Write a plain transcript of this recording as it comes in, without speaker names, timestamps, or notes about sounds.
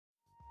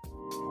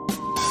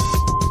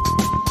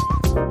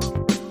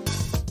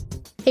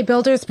Hey,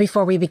 builders,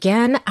 before we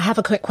begin, I have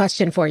a quick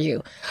question for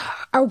you.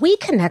 Are we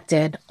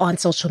connected on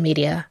social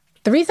media?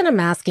 The reason I'm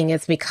asking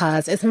is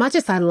because as much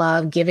as I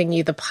love giving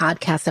you the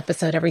podcast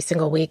episode every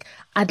single week,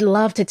 I'd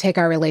love to take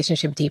our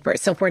relationship deeper.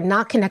 So if we're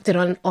not connected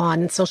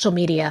on social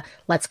media,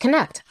 let's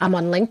connect. I'm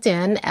on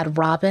LinkedIn at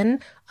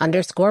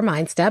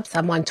Robin_Mindsteps.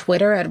 I'm on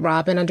Twitter at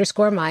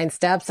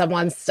Robin_Mindsteps. I'm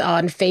on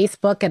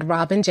Facebook at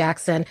Robin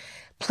Jackson.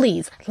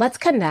 Please, let's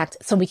connect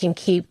so we can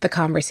keep the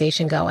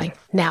conversation going.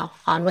 Now,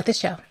 on with the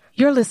show.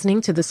 You're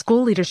listening to the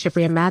School Leadership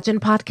Reimagined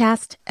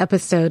podcast,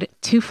 episode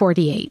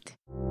 248.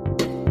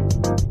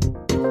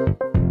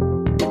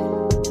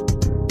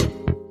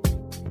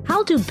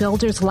 How do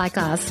builders like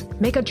us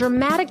make a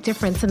dramatic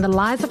difference in the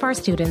lives of our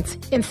students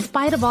in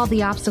spite of all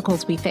the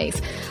obstacles we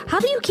face? How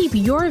do you keep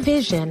your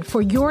vision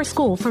for your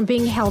school from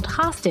being held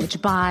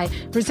hostage by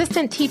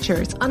resistant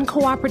teachers,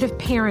 uncooperative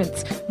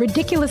parents,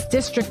 ridiculous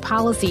district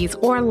policies,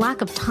 or a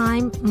lack of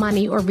time,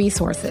 money, or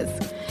resources?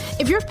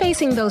 If you're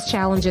facing those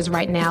challenges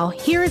right now,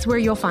 here is where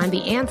you'll find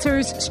the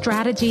answers,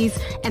 strategies,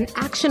 and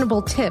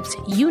actionable tips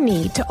you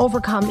need to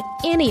overcome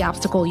any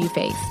obstacle you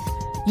face.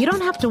 You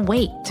don't have to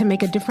wait to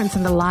make a difference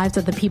in the lives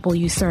of the people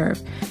you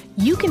serve.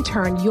 You can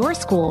turn your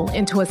school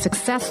into a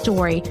success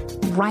story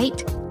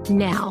right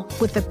now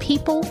with the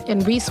people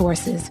and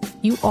resources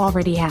you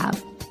already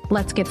have.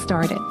 Let's get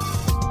started.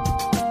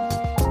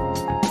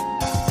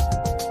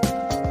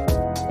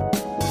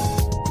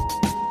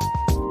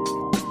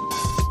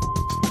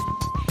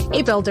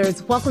 Hey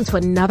builders, welcome to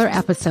another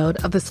episode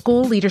of the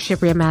School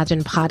Leadership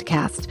Reimagined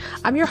podcast.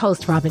 I'm your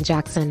host, Robin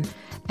Jackson.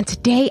 And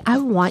today I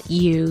want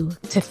you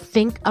to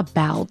think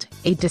about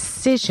a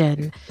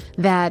decision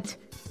that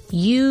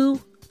you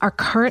are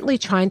currently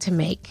trying to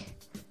make.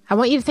 I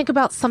want you to think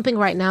about something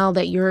right now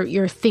that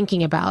you're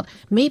thinking about.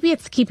 Maybe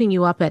it's keeping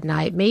you up at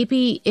night.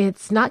 Maybe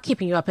it's not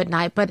keeping you up at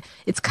night, but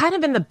it's kind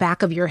of in the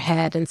back of your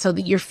head. And so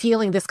that you're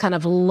feeling this kind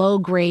of low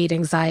grade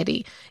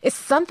anxiety. It's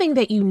something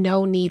that you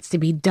know needs to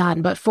be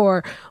done, but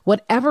for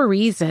whatever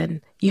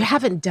reason, you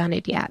haven't done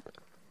it yet.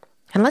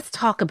 And let's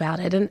talk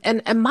about it.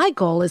 And my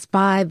goal is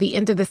by the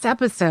end of this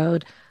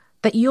episode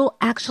that you'll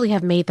actually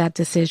have made that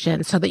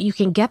decision so that you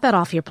can get that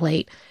off your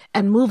plate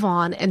and move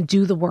on and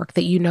do the work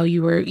that you know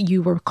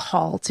you were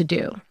called to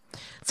do.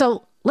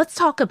 So let's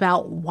talk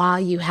about why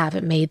you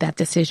haven't made that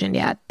decision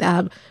yet.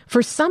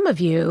 For some of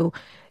you,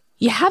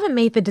 you haven't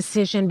made the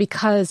decision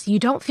because you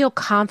don't feel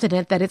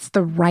confident that it's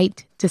the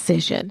right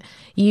decision.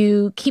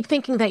 You keep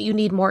thinking that you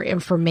need more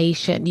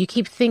information. You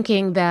keep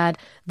thinking that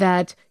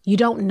you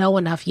don't know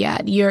enough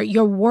yet.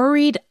 You're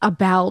worried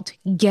about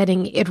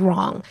getting it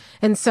wrong.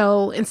 And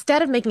so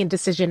instead of making a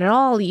decision at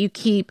all, you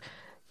keep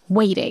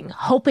waiting,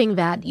 hoping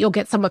that you'll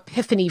get some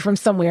epiphany from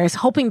somewhere,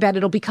 hoping that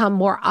it'll become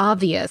more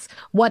obvious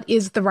what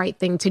is the right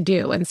thing to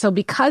do. And so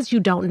because you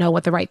don't know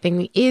what the right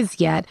thing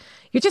is yet,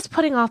 you're just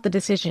putting off the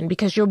decision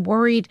because you're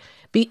worried,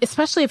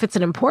 especially if it's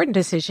an important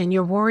decision,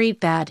 you're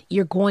worried that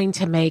you're going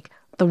to make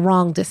the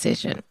wrong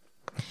decision.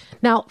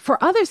 Now,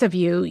 for others of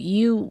you,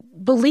 you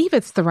believe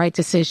it's the right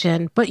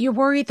decision, but you're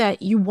worried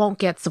that you won't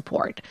get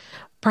support.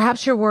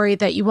 Perhaps you're worried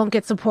that you won't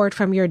get support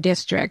from your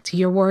district.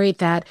 You're worried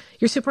that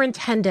your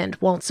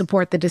superintendent won't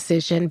support the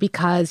decision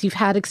because you've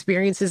had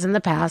experiences in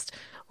the past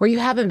where you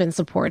haven't been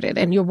supported.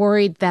 And you're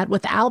worried that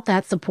without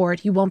that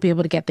support, you won't be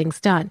able to get things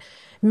done.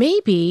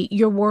 Maybe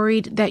you're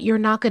worried that you're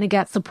not going to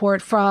get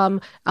support from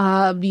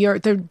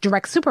the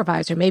direct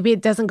supervisor. Maybe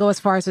it doesn't go as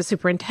far as the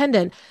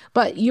superintendent,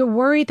 but you're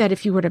worried that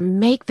if you were to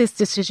make this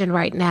decision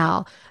right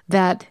now,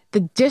 that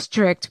the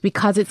district,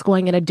 because it's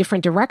going in a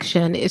different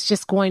direction, is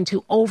just going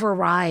to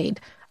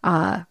override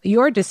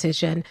your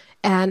decision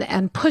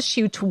and push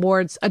you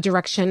towards a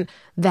direction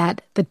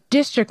that the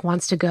district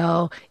wants to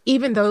go,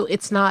 even though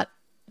it's not,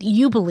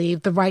 you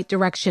believe, the right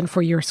direction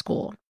for your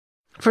school.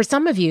 For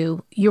some of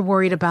you, you're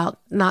worried about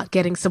not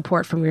getting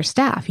support from your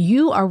staff.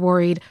 You are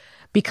worried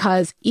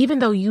because even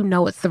though you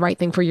know it's the right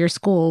thing for your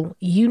school,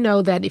 you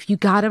know that if you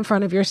got in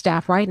front of your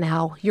staff right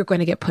now, you're going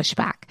to get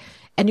pushback.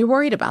 And you're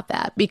worried about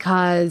that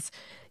because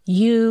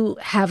you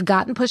have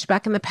gotten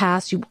pushback in the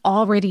past. You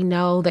already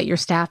know that your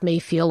staff may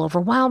feel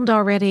overwhelmed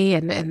already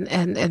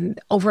and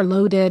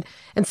overloaded.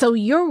 And so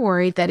you're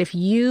worried that if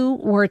you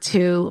were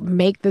to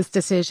make this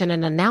decision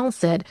and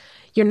announce it,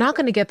 you're not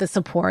going to get the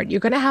support. You're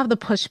going to have the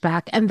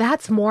pushback, and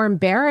that's more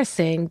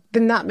embarrassing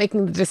than not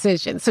making the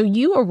decision. So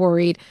you are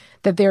worried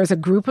that there's a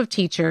group of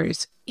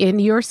teachers in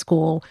your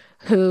school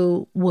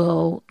who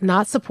will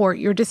not support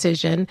your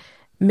decision,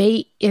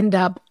 may end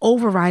up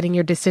overriding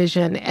your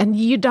decision, and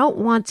you don't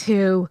want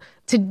to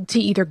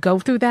either go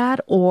through that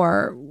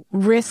or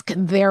risk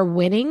their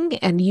winning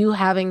and you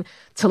having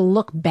to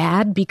look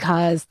bad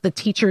because the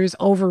teachers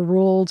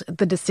overruled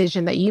the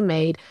decision that you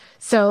made.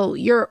 So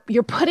you're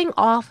putting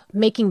off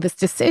making this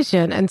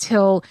decision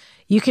until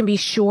you can be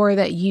sure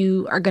that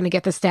you are going to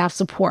get the staff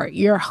support.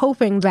 You're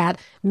hoping that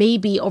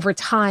maybe over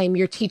time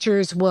your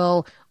teachers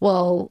will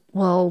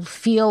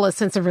feel a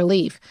sense of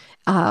relief.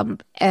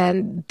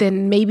 And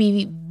then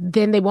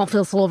they won't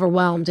feel so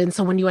overwhelmed. And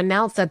so when you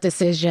announce that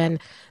decision,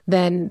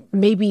 then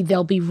maybe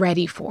they'll be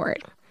ready for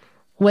it,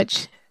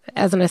 which,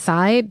 as an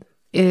aside,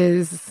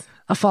 is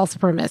a false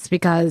premise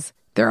because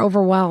they're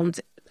overwhelmed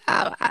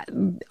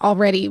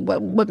already.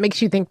 What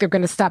makes you think they're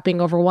going to stop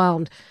being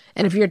overwhelmed?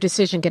 And if your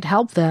decision could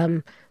help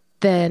them,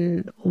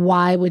 then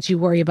why would you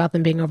worry about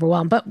them being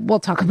overwhelmed? But we'll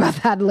talk about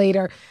that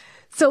later.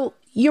 So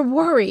you're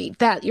worried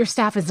that your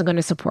staff isn't going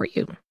to support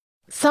you.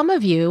 Some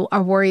of you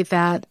are worried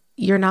that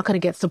you're not going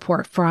to get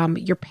support from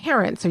your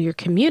parents or your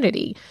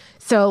community.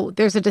 So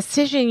there's a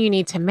decision you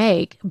need to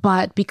make,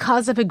 but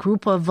because of a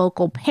group of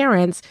vocal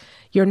parents,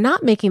 you're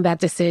not making that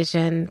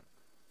decision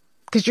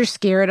because you're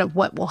scared of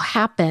what will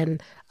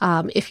happen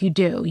if you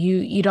do.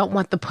 You don't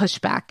want the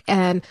pushback.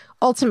 And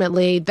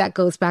ultimately, that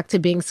goes back to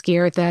being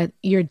scared that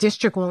your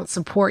district won't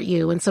support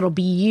you. And so it'll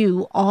be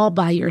you all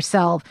by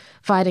yourself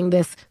fighting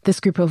this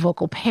group of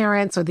vocal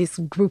parents or this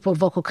group of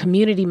vocal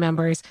community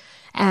members.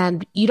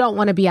 And you don't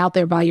want to be out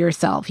there by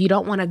yourself. You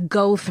don't want to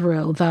go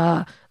through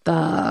the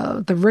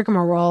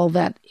rigmarole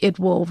that it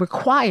will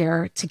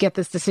require to get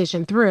this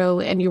decision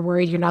through. And you're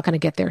worried you're not going to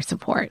get their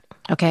support.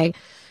 Okay.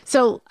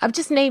 So I've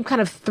just named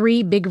kind of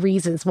 3 big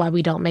reasons why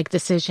we don't make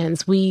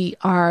decisions. We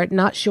are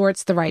not sure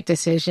it's the right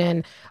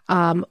decision.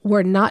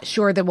 We're not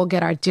sure that we'll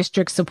get our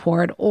district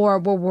support, or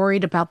we're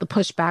worried about the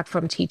pushback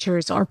from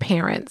teachers or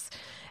parents.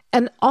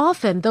 And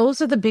often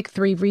those are the big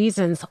 3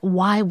 reasons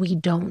why we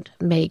don't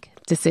make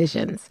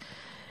decisions.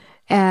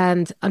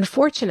 And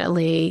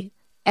unfortunately,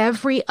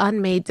 every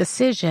unmade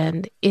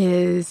decision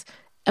is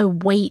a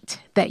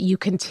weight that you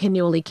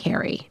continually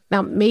carry.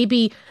 Now,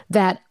 maybe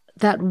that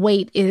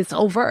weight is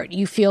overt.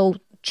 You feel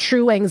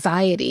true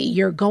anxiety.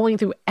 You're going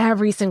through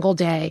every single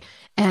day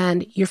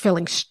and you're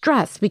feeling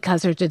stressed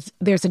because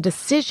there's a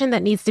decision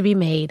that needs to be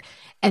made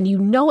and you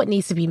know it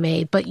needs to be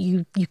made, but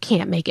you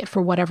can't make it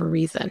for whatever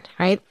reason,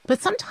 right?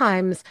 But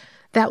sometimes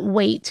that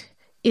weight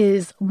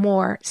is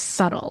more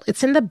subtle.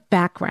 It's in the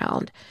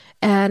background.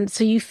 And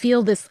so you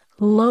feel this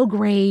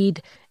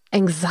low-grade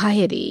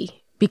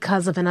anxiety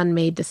because of an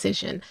unmade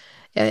decision.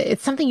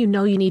 It's something you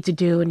know you need to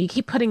do, and you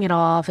keep putting it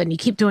off, and you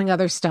keep doing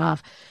other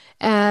stuff.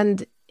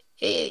 And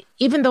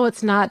even though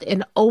it's not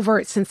an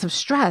overt sense of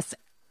stress,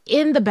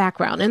 in the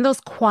background, in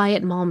those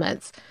quiet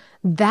moments,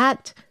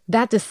 that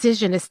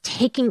decision is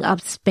taking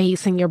up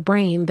space in your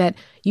brain that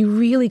you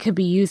really could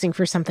be using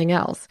for something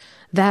else.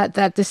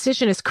 That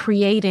decision is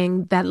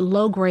creating that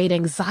low-grade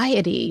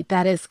anxiety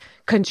that is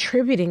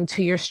contributing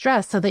to your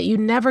stress so that you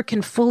never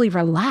can fully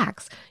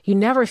relax. You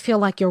never feel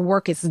like your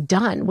work is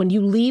done. When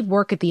you leave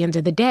work at the end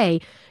of the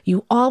day,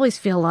 you always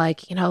feel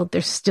like,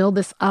 there's still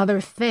this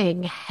other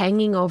thing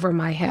hanging over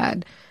my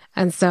head.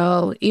 And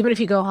so even if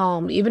you go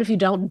home, even if you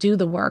don't do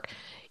the work,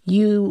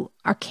 you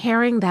are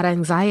carrying that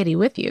anxiety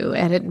with you.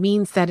 And it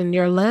means that in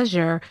your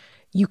leisure,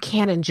 you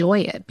can't enjoy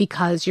it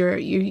because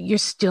you're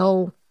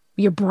still,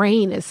 your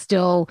brain is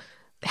still,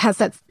 has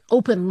that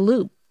open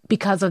loop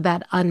because of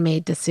that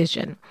unmade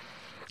decision.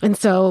 And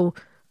so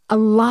a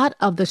lot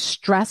of the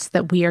stress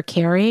that we are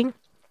carrying,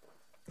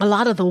 a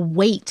lot of the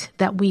weight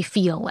that we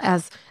feel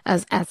as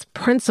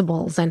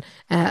principals, and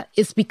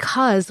is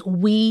because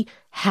we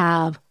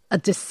have a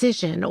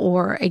decision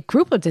or a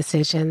group of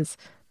decisions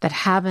that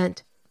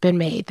haven't been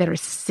made, that are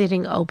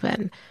sitting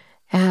open.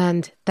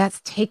 And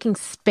that's taking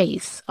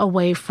space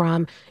away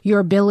from your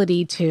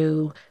ability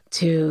to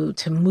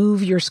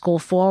move your school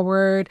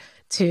forward,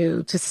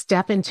 to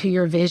step into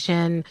your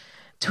vision,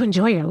 to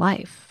enjoy your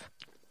life.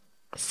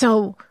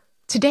 So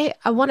today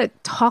I want to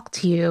talk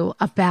to you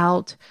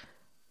about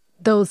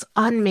those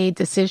unmade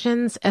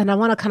decisions, and I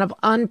want to kind of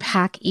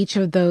unpack each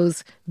of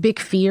those big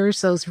fears,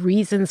 those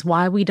reasons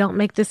why we don't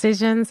make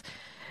decisions,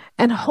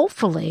 and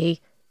hopefully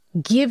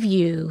give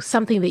you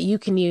something that you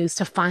can use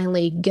to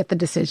finally get the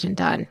decision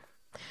done.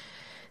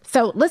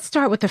 So let's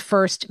start with the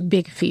first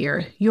big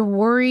fear. You're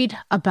worried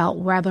about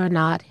whether or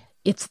not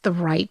it's the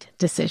right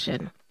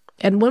decision.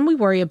 And when we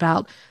worry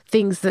about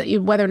things, that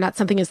whether or not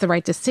something is the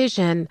right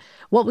decision,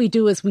 what we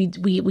do is we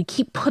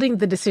keep putting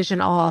the decision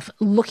off,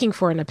 looking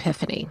for an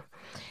epiphany.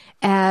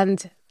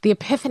 And the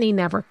epiphany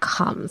never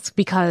comes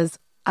because,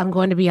 I'm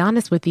going to be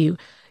honest with you,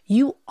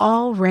 you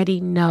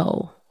already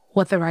know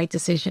what the right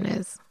decision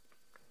is.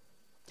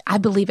 I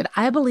believe it.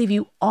 I believe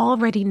you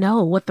already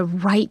know what the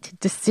right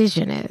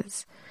decision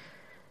is.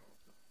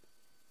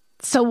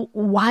 So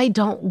why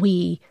don't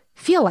we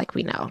feel like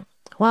we know?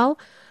 Well,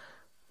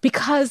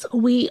 because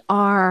we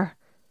are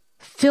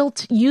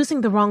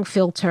using the wrong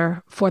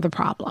filter for the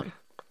problem.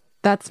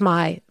 That's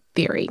my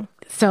theory.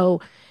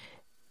 So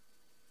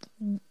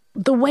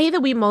the way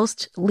that we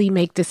mostly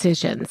make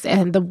decisions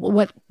and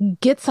what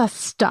gets us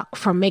stuck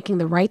from making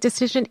the right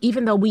decision,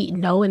 even though we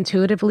know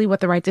intuitively what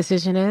the right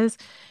decision is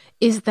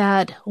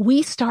that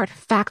we start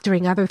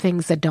factoring other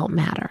things that don't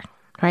matter,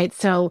 right?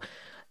 So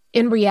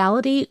in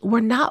reality,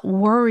 we're not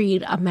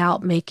worried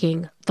about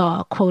making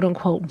the quote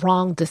unquote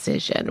wrong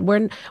decision.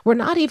 We're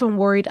not even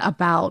worried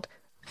about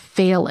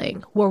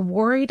failing. We're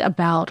worried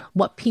about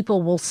what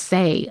people will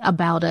say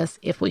about us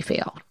if we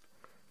fail.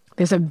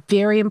 There's a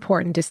very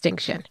important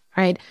distinction,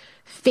 right?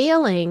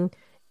 Failing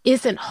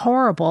isn't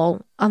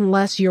horrible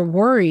unless you're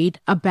worried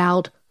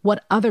about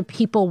what other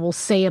people will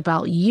say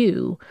about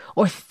you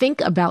or think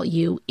about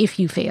you if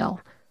you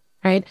fail.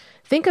 right?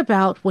 Think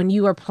about when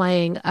you are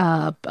playing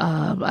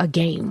a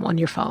game on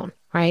your phone,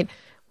 right?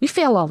 We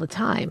fail all the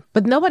time,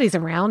 but nobody's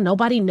around.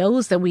 Nobody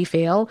knows that we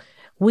fail.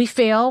 We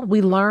fail,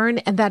 we learn,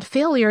 and that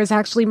failure is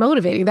actually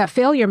motivating. That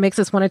failure makes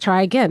us want to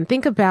try again. I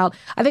think about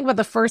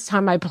the first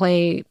time I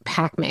played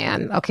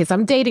Pac-Man. Okay, so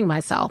I'm dating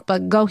myself,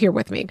 but go here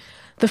with me.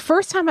 The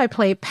first time I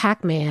played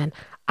Pac-Man,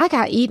 I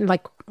got eaten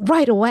like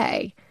right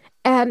away.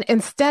 And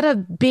instead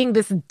of being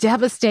this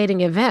devastating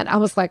event, I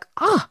was like,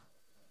 oh,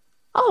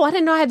 I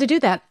didn't know I had to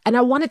do that. And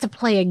I wanted to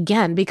play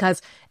again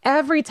because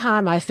every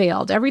time I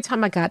failed, every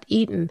time I got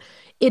eaten,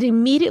 it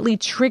immediately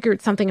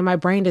triggered something in my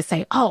brain to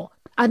say, oh,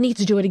 I need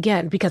to do it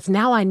again because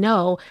now I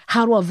know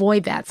how to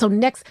avoid that. So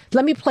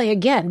let me play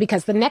again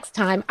because the next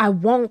time I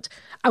won't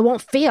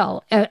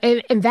fail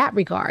in that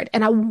regard.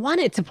 And I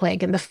wanted to play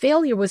again. The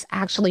failure was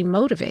actually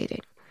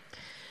motivating.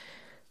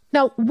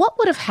 Now, what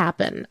would have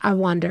happened, I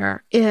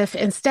wonder, if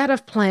instead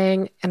of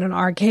playing in an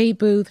arcade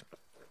booth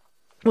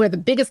where the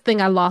biggest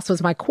thing I lost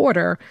was my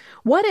quarter,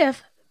 what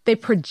if they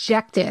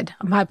projected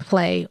my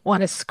play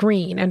on a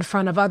screen in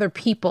front of other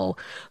people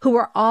who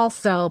were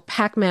also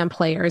Pac-Man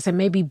players and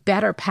maybe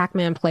better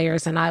Pac-Man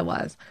players than I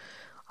was?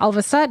 All of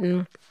a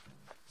sudden,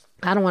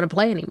 I don't want to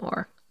play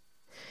anymore.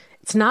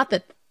 It's not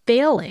that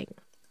failing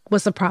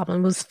was the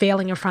problem. It was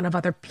failing in front of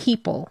other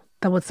people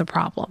that was the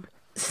problem.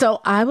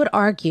 So I would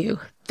argue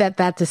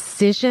that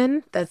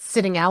decision that's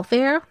sitting out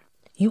there,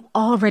 you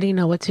already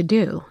know what to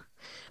do,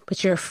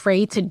 but you're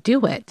afraid to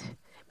do it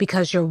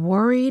because you're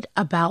worried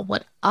about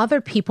what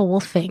other people will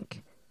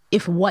think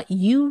if what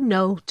you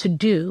know to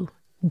do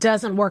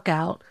doesn't work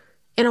out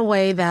in a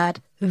way that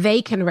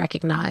they can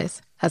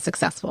recognize as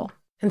successful.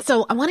 And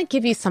so I want to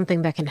give you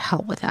something that can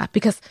help with that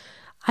because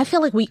I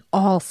feel like we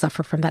all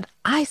suffer from that.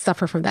 I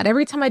suffer from that.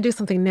 Every time I do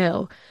something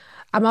new,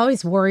 I'm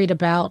always worried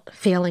about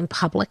failing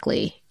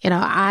publicly.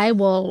 I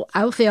will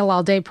fail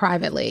all day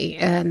privately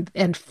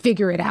and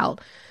figure it out.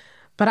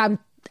 But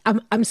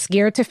I'm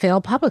scared to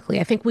fail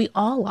publicly. I think we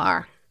all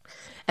are.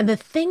 And the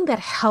thing that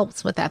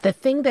helps with that, the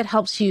thing that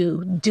helps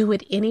you do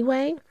it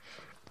anyway,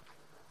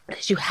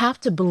 is you have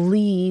to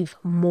believe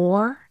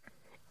more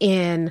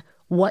in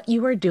what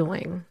you are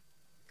doing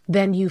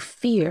than you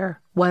fear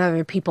what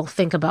other people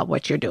think about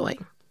what you're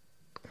doing.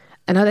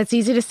 I know that's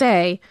easy to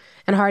say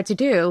and hard to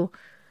do,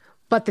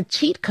 but the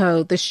cheat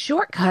code, the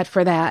shortcut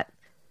for that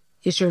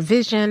is your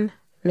vision,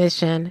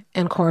 mission,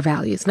 and core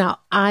values. Now,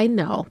 I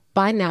know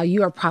by now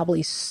you are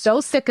probably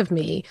so sick of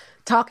me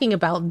talking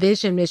about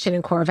vision, mission,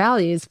 and core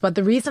values, but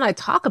the reason I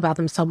talk about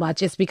them so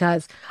much is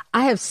because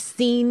I have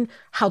seen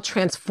how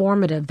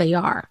transformative they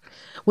are.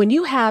 When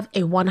you have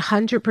a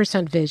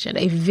 100% vision,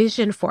 a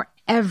vision for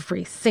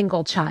every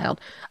single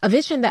child, a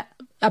vision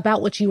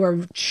about which you are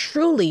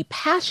truly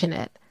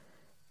passionate,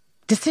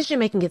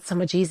 decision-making gets so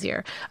much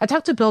easier. I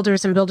talk to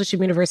builders in Buildership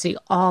University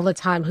all the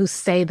time who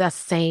say the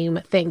same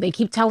thing. They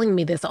keep telling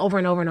me this over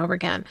and over and over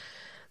again.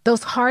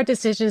 Those hard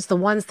decisions, the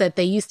ones that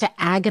they used to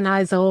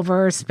agonize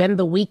over, spend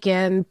the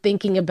weekend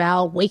thinking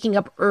about, waking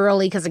up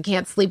early because I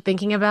can't sleep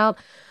thinking about,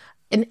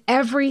 in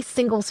every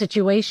single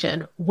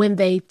situation, when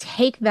they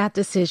take that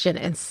decision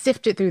and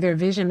sift it through their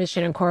vision,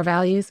 mission, and core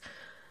values,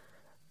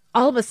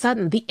 all of a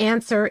sudden the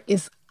answer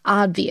is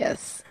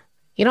obvious.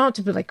 You don't have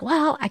to be like,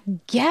 well, I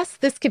guess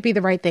this could be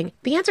the right thing.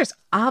 The answer is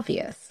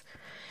obvious.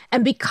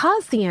 And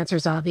because the answer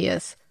is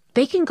obvious,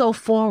 they can go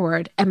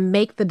forward and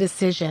make the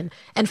decision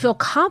and feel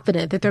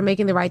confident that they're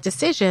making the right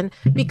decision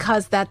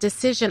because that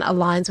decision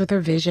aligns with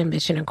their vision,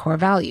 mission, and core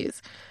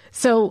values.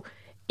 So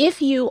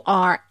if you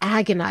are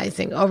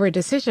agonizing over a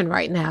decision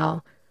right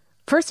now,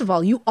 first of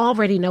all, you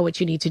already know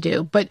what you need to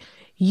do, but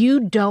you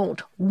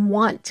don't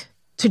want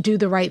to do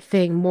the right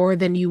thing more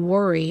than you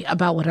worry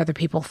about what other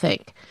people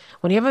think.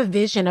 When you have a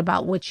vision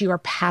about which you are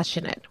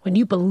passionate, when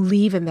you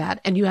believe in that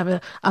and you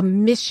have a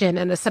mission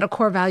and a set of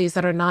core values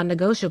that are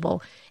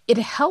non-negotiable, it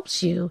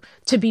helps you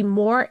to be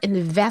more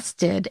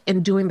invested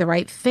in doing the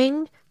right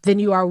thing than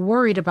you are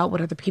worried about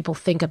what other people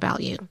think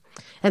about you.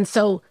 And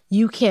so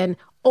you can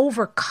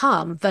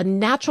overcome the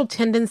natural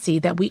tendency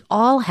that we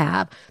all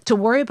have to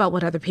worry about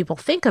what other people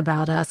think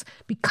about us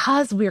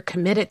because we're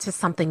committed to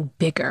something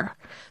bigger.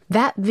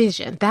 That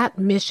vision, that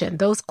mission,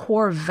 those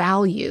core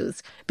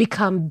values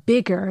become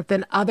bigger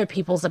than other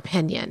people's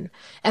opinion.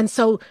 And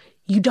so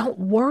you don't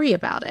worry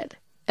about it.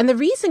 And the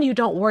reason you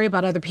don't worry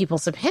about other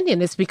people's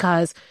opinion is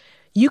because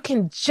you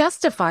can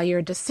justify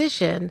your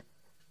decision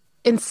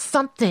in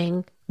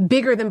something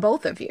bigger than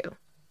both of you.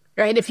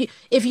 Right?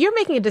 If you're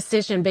making a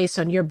decision based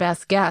on your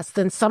best guess,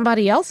 then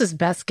somebody else's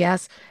best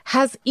guess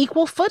has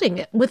equal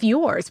footing with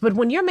yours. But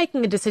when you're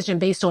making a decision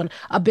based on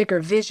a bigger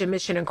vision,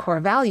 mission, and core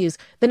values,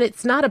 then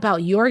it's not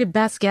about your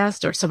best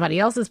guess or somebody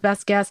else's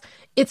best guess.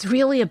 It's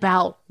really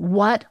about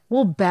what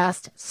will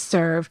best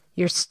serve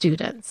your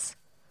students.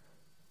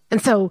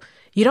 And so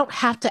you don't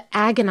have to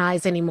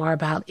agonize anymore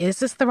about, is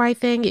this the right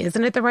thing?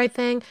 Isn't it the right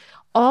thing?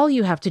 All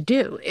you have to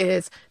do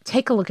is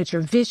take a look at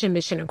your vision,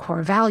 mission, and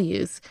core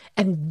values,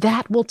 and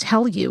that will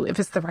tell you if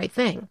it's the right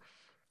thing.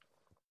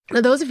 Now,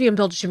 those of you in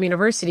Buildership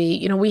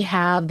University, we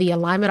have the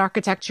alignment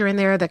architecture in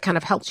there that kind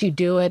of helps you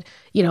do it,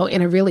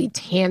 in a really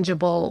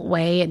tangible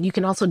way. And you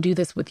can also do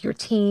this with your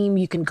team.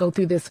 You can go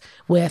through this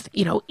with,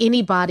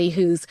 anybody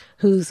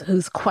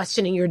who's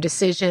questioning your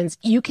decisions.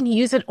 You can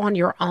use it on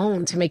your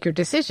own to make your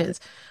decisions.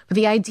 But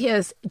the idea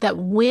is that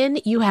when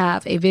you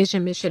have a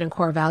vision, mission, and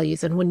core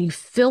values, and when you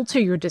filter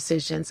your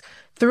decisions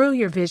through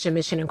your vision,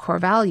 mission, and core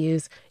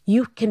values,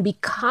 you can be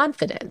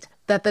confident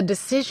that the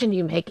decision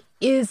you make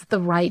is the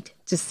right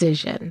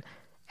decision.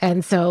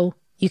 And so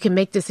you can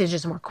make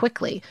decisions more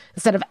quickly.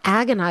 Instead of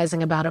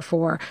agonizing about it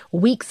for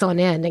weeks on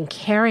end and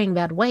carrying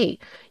that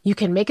weight, you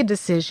can make a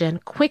decision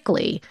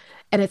quickly.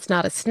 And it's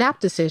not a snap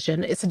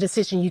decision. It's a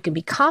decision you can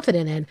be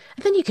confident in.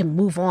 And then you can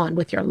move on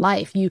with your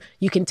life.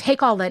 You can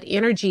take all that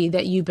energy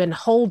that you've been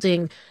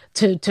holding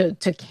to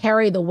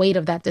carry the weight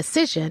of that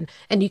decision,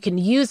 and you can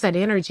use that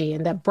energy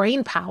and that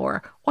brain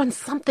power on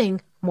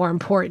something more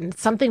important,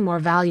 something more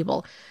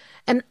valuable.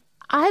 And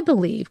I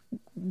believe,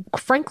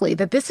 frankly,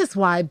 that this is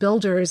why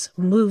builders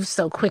move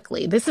so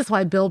quickly. This is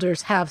why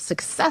builders have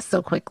success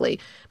so quickly,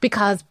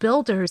 because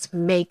builders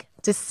make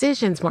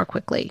decisions more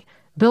quickly.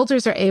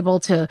 Builders are able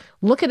to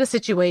look at a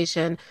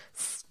situation,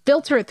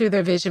 filter it through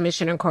their vision,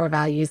 mission, and core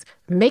values,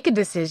 make a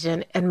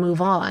decision, and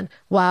move on,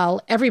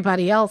 while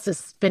everybody else is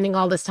spending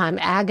all this time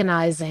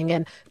agonizing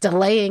and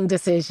delaying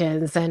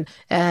decisions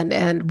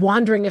and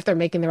wondering if they're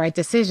making the right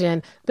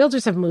decision.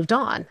 Builders have moved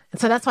on. And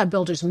so that's why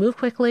builders move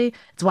quickly.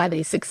 It's why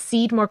they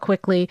succeed more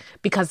quickly,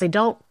 because they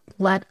don't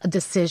let a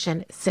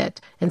decision sit.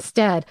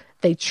 Instead,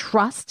 they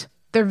trust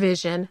their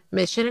vision,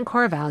 mission, and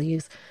core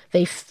values.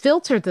 They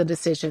filter the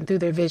decision through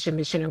their vision,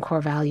 mission, and core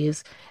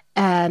values,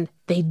 and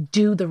they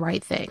do the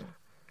right thing.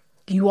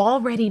 You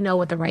already know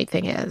what the right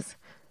thing is,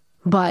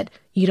 but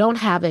you don't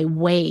have a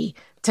way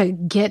to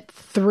get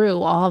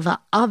through all the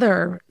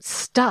other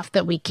stuff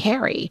that we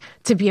carry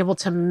to be able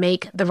to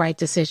make the right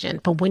decision.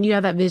 But when you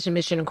have that vision,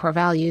 mission, and core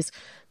values,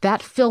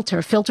 that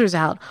filters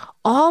out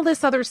all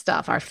this other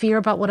stuff, our fear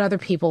about what other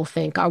people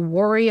think, our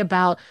worry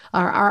about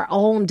our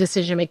own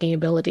decision-making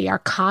ability, our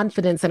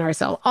confidence in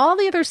ourselves, all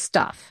the other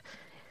stuff.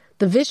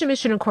 The vision,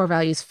 mission, and core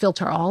values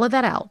filter all of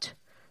that out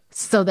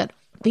so that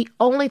the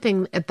only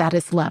thing that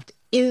is left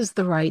is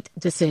the right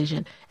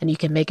decision, and you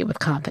can make it with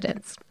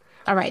confidence.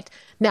 All right.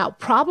 Now,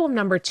 problem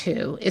number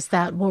 2 is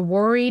that we're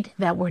worried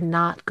that we're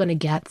not going to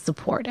get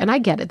support. And I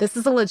get it. This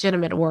is a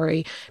legitimate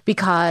worry,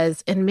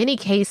 because in many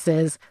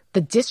cases,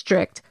 the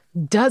district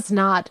does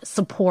not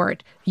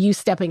support you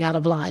stepping out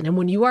of line. And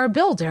when you are a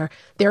builder,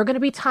 there are going to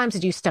be times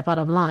that you step out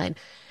of line.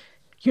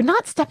 You're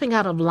not stepping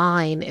out of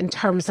line in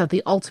terms of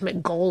the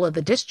ultimate goal of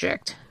the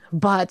district,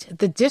 but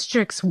the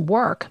districts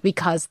work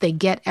because they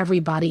get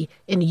everybody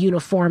in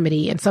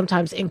uniformity and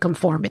sometimes in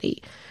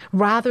conformity,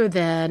 rather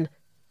than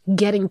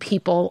getting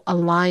people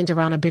aligned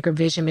around a bigger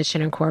vision,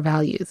 mission, and core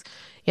values.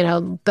 We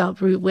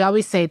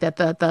always say that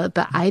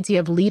the idea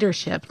of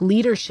leadership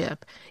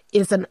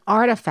is an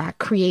artifact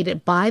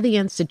created by the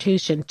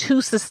institution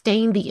to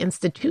sustain the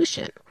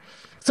institution.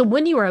 So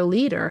when you are a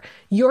leader,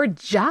 your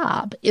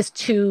job is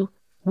to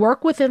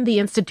work within the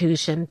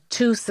institution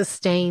to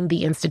sustain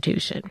the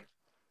institution.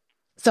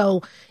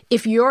 So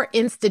if your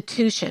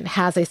institution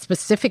has a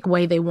specific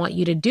way they want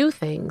you to do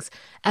things,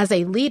 as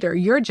a leader,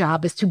 your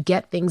job is to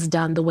get things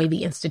done the way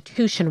the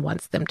institution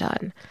wants them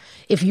done.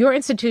 If your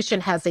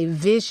institution has a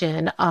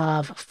vision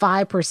of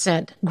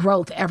 5%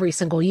 growth every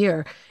single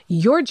year,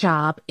 your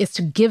job is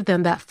to give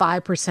them that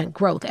 5%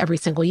 growth every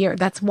single year.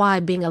 That's why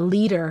being a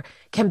leader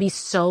can be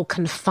so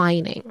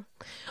confining.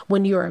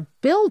 When you're a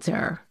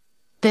builder,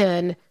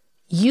 then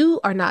you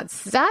are not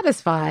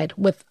satisfied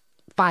with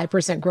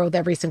 5% growth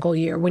every single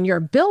year. When you're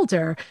a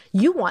builder,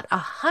 you want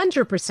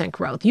 100%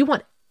 growth. You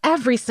want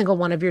every single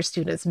one of your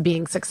students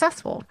being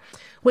successful,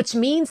 which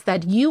means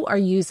that you are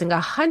using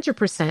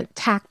 100%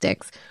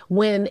 tactics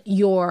when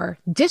your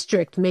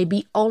district may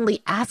be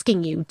only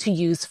asking you to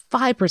use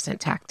 5%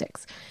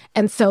 tactics.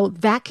 And so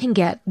that can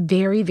get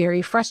very,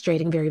 very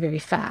frustrating very, very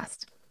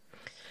fast.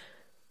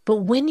 But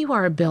when you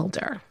are a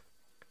builder,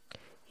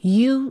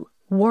 you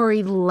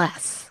worry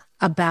less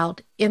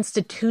about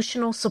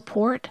institutional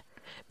support,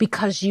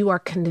 because you are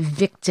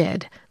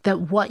convicted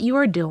that what you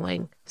are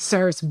doing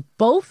serves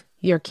both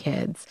your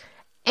kids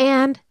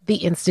and the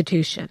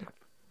institution.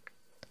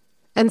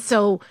 And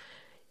so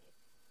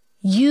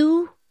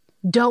you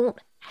don't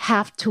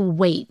have to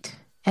wait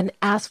and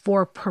ask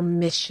for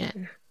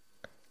permission.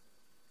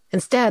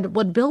 Instead,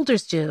 what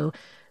builders do,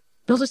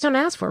 builders don't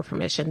ask for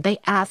permission. They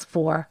ask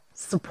for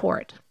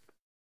support.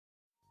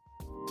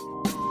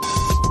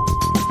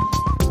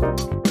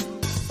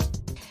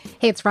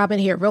 Hey, it's Robin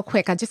here. Real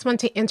quick, I just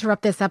want to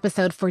interrupt this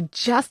episode for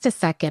just a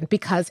second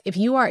because if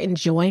you are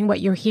enjoying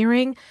what you're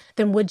hearing,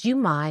 then would you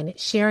mind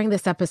sharing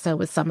this episode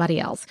with somebody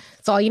else?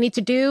 So all you need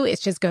to do is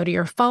just go to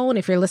your phone,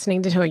 if you're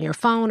listening to it on your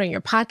phone or your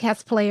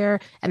podcast player,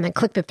 and then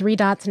click the three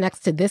dots next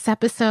to this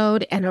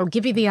episode, and it'll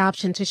give you the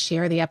option to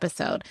share the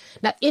episode.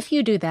 Now, if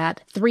you do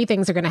that, three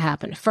things are going to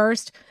happen.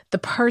 First, the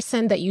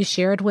person that you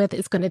share it with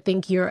is going to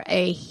think you're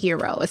a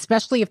hero,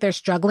 especially if they're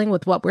struggling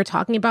with what we're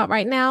talking about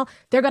right now.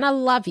 They're going to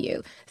love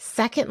you.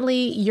 Secondly,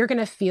 you're going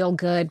to feel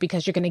good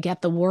because you're going to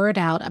get the word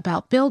out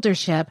about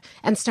Buildership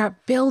and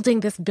start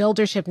building this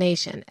Buildership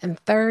nation. And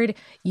third,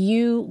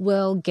 you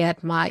will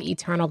get my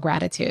eternal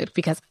gratitude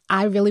because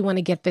I really want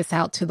to get this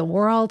out to the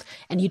world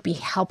and you'd be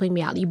helping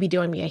me out. You'd be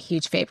doing me a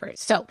huge favor.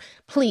 So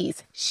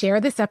please share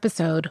this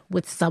episode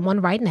with someone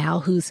right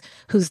now who's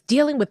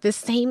dealing with this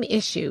same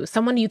issue,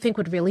 someone you think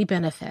would really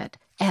benefit.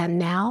 And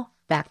now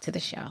back to the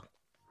show.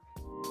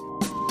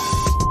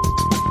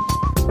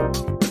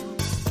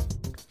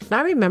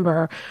 I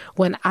remember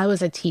when I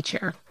was a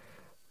teacher,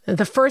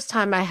 the first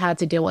time I had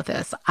to deal with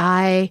this,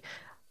 I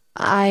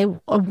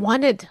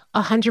wanted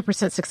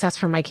 100% success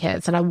for my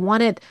kids, and I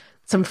wanted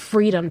some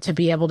freedom to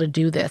be able to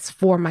do this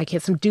for my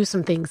kids and do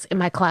some things in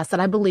my class that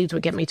I believed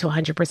would get me to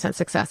 100%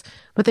 success.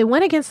 But they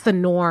went against the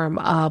norm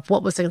of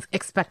what was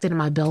expected in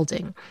my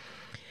building.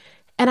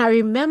 And I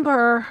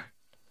remember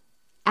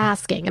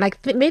asking, and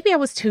maybe I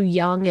was too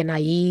young and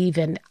naive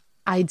and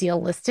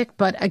idealistic,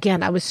 but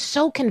again, I was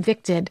so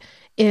convicted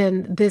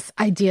in this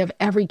idea of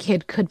every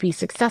kid could be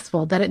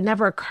successful that it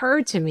never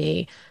occurred to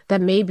me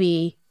that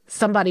maybe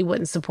somebody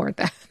wouldn't support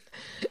that.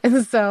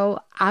 And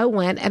so I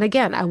went, and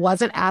again, I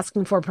wasn't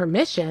asking for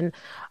permission.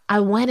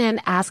 I went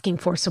in asking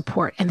for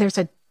support. And there's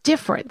a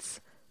difference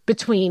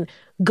between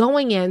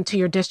going into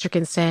your district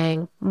and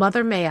saying,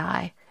 "Mother, may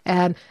I?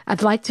 And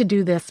I'd like to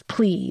do this,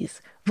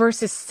 please,"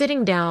 versus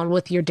sitting down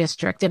with your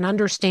district and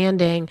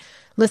understanding,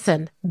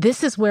 listen,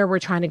 this is where we're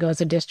trying to go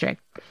as a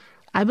district.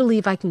 I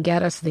believe I can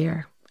get us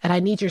there, and I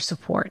need your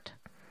support.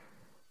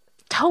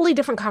 Totally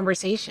different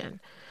conversation.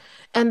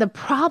 And the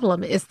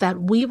problem is that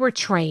we were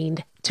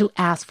trained to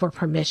ask for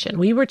permission.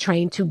 We were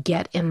trained to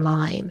get in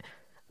line.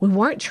 We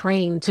weren't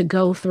trained to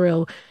go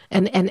through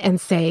and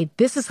say,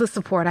 this is the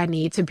support I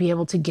need to be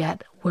able to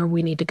get where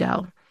we need to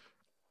go.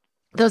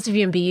 Those of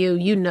you in BU,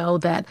 you know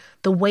that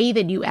the way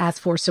that you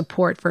ask for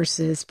support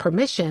versus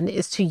permission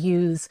is to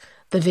use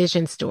the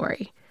vision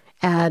story.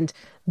 And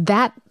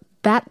that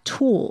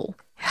tool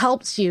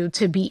helps you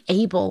to be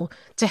able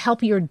to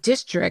help your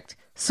district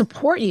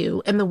support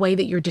you in the way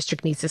that your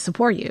district needs to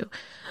support you.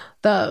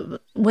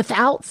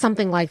 Without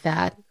something like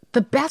that,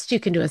 the best you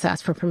can do is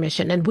ask for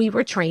permission. And we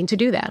were trained to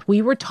do that.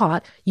 We were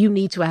taught you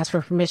need to ask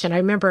for permission. I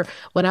remember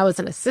when I was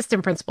an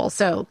assistant principal,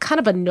 so kind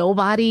of a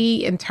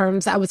nobody in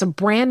terms, I was a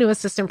brand new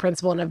assistant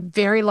principal in a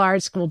very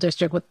large school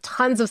district with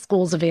tons of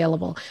schools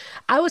available.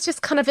 I was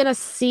just kind of in a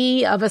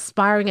sea of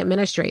aspiring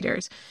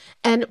administrators.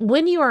 And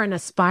when you are an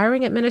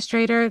aspiring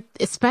administrator,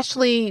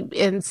 especially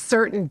in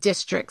certain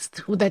districts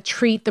that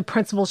treat the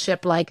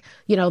principalship like,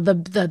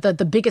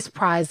 the biggest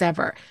prize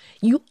ever,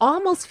 you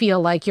almost feel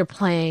like you're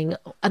playing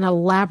an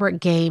elaborate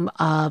game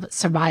of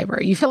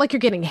Survivor. You feel like you're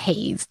getting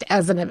hazed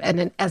as an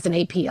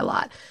AP a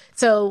lot.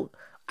 So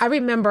I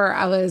remember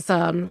I was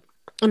in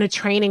a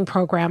training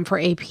program for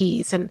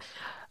APs, and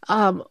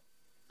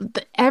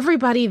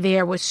everybody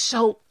there was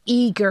so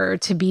eager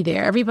to be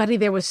there. Everybody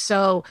there was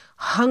so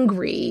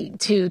hungry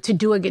to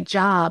do a good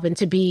job and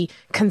to be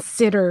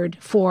considered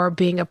for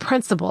being a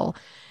principal.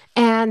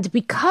 And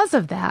because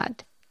of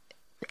that,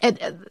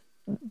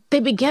 they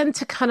began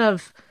to kind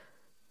of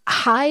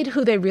hide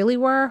who they really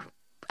were.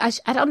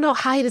 I don't know,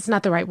 hide is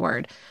not the right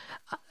word.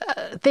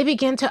 They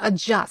began to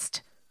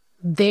adjust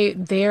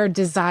their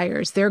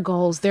desires, their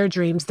goals, their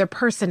dreams, their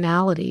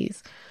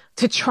personalities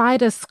to try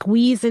to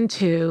squeeze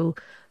into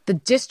the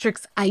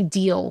district's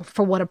ideal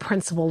for what a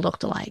principal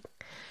looked like,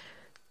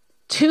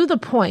 to the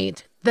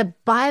point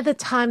that by the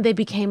time they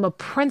became a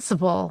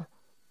principal,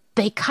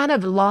 they kind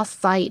of lost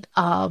sight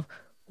of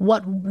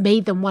what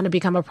made them want to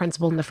become a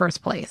principal in the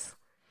first place.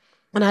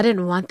 And I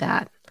didn't want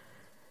that.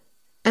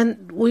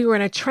 And we were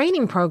in a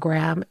training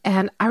program,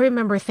 and I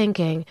remember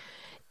thinking,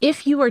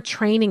 if you are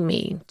training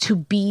me to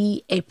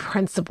be a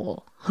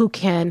principal who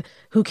can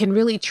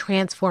really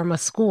transform a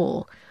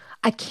school,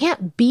 I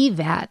can't be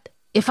that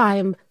if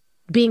I'm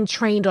being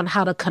trained on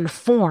how to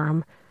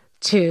conform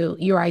to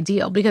your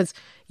ideal, because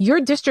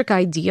your district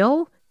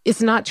ideal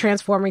is not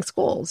transforming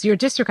schools. Your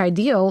district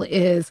ideal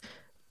is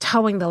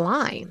towing the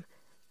line.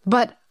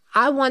 But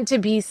I want to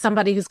be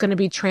somebody who's going to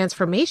be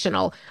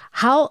transformational.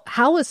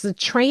 How is the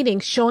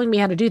training showing me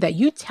how to do that?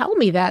 You tell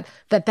me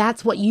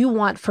that's what you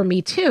want for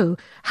me too.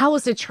 How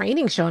is the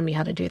training showing me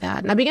how to do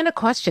that? And I began to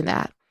question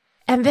that.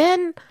 And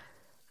then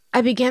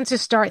I began to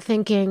start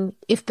thinking,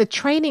 if the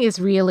training is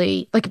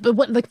really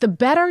the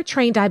better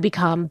trained I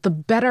become, the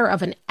better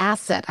of an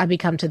asset I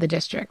become to the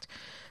district.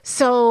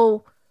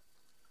 So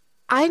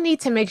I need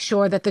to make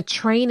sure that the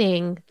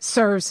training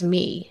serves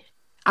me.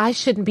 I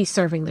shouldn't be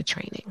serving the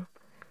training.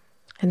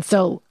 And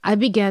so I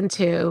began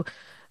to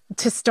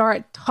to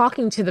start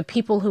talking to the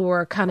people who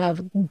were kind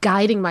of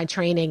guiding my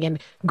training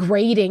and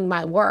grading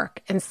my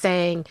work and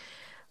saying,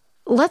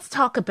 let's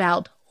talk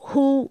about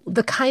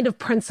the kind of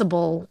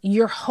principal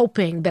you're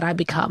hoping that I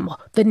become,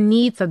 the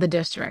needs of the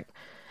district.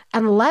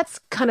 And let's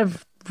kind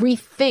of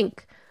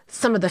rethink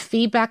some of the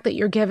feedback that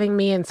you're giving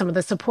me and some of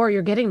the support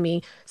you're getting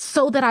me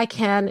so that I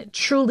can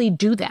truly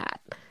do that.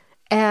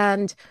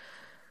 And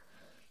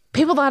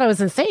people thought I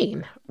was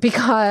insane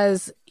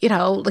because, you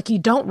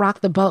don't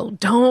rock the boat.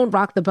 Don't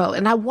rock the boat.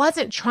 And I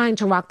wasn't trying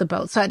to rock the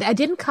boat. So I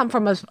didn't come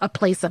from a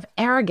place of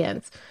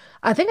arrogance.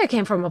 I think I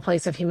came from a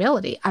place of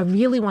humility. I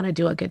really want to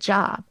do a good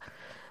job.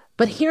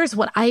 But here's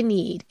what I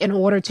need in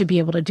order to be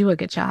able to do a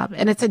good job.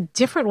 And it's a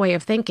different way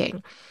of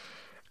thinking.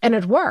 And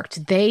it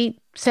worked. They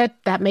said,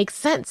 that makes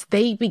sense.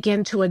 They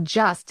began to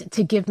adjust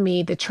to give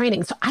me the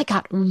training. So I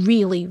got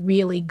really,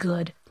 really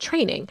good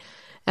training.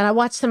 And I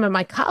watched some of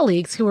my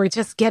colleagues who were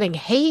just getting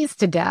hazed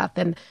to death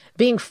and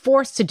being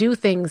forced to do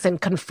things and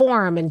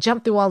conform and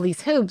jump through all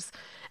these hoops.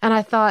 And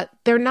I thought,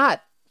 they're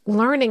not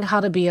learning how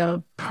to be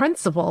a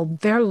principal.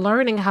 They're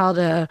learning how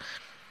to,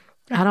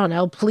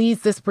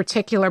 please this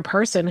particular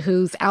person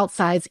whose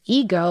outsized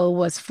ego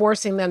was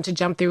forcing them to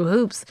jump through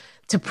hoops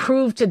to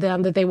prove to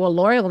them that they were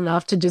loyal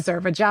enough to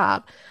deserve a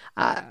job.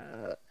 I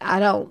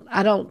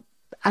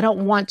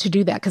don't want to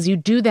do that, because you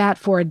do that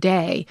for a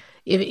day,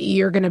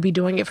 you're going to be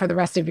doing it for the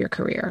rest of your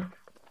career.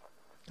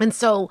 And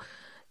so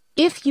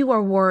if you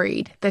are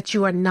worried that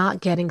you are not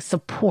getting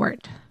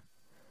support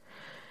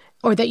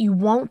or that you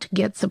won't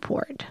get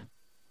support,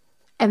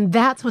 and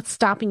that's what's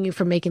stopping you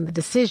from making the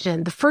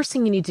decision, the first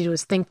thing you need to do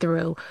is think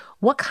through,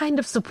 what kind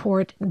of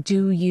support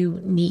do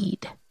you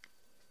need?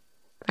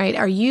 Right?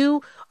 Are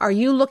you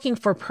looking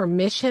for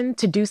permission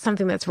to do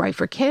something that's right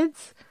for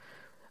kids?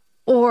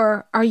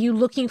 Or are you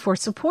looking for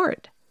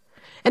support?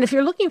 And if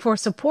you're looking for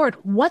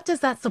support, what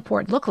does that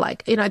support look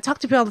like? I talk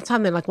to people all the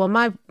time. They're like, well,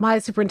 my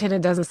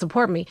superintendent doesn't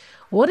support me.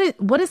 What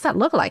does that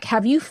look like?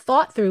 Have you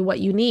thought through what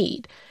you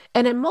need?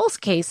 And in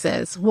most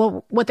cases,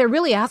 what they're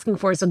really asking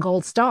for is a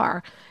gold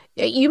star.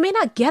 You may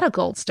not get a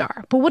gold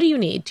star, but what do you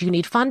need? Do you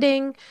need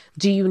funding?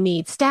 Do you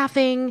need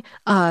staffing?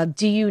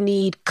 Do you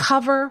need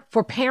cover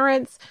for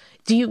parents?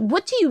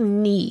 What do you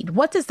need?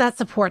 What does that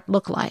support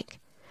look like?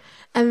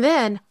 And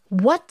then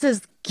what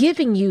does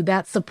giving you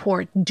that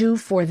support do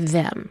for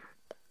them?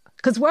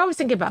 Because we're always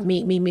thinking about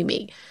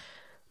me.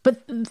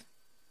 But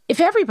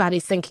if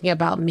everybody's thinking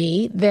about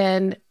me,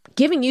 then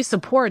giving you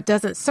support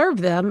doesn't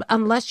serve them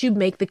unless you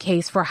make the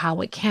case for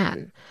how it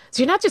can.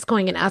 So you're not just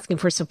going and asking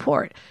for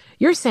support.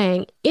 You're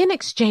saying, in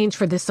exchange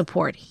for this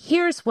support,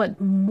 here's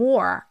what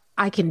more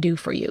I can do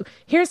for you.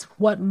 Here's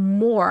what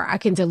more I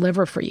can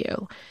deliver for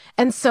you.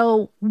 And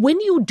so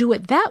when you do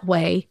it that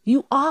way,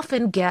 you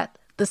often get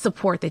the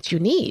support that you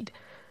need.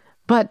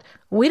 But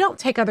we don't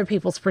take other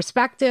people's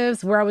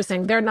perspectives. We're always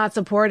saying they're not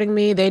supporting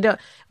me. They don't.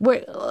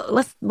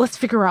 Let's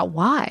figure out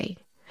why.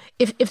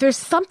 If there's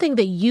something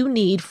that you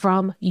need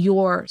from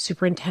your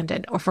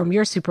superintendent or from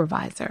your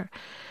supervisor,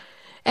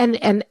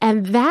 and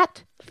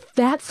that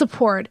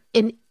support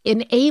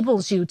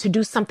enables you to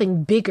do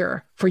something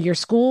bigger for your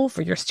school,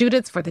 for your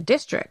students, for the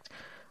district,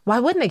 why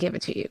wouldn't they give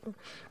it to you?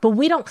 But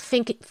we don't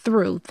think it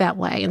through that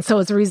way. And so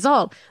as a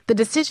result, the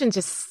decision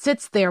just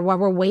sits there while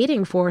we're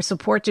waiting for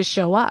support to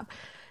show up.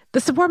 The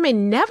support may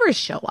never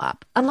show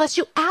up unless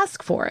you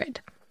ask for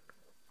it.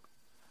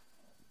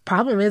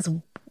 Problem is,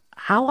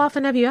 how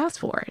often have you asked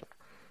for it?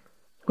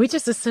 We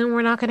just assume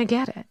we're not going to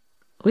get it.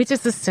 We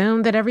just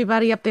assume that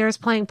everybody up there is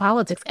playing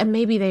politics, and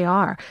maybe they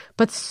are.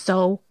 But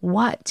so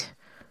what?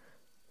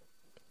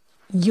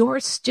 Your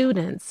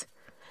students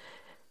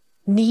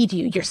need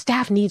you. Your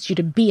staff needs you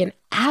to be an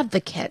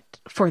advocate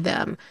for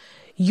them.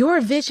 Your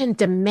vision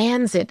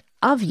demands it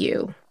of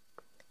you.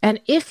 And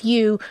if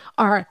you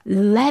are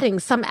letting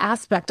some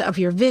aspect of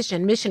your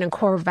vision, mission, and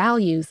core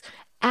values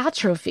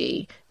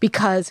atrophy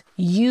because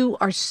you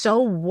are so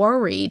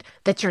worried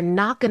that you're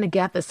not going to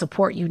get the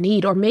support you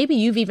need, or maybe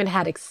you've even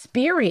had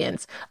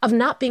experience of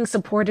not being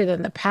supported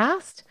in the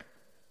past,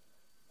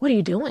 what are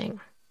you doing?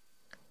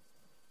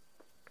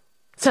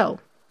 So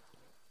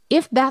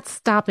if that's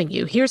stopping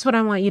you, here's what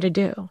I want you to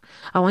do.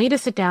 I want you to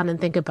sit down and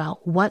think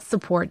about, what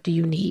support do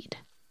you need?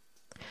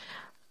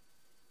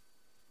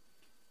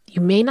 You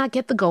may not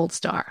get the gold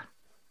star.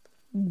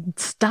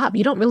 Stop.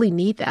 You don't really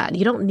need that.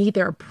 You don't need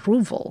their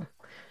approval.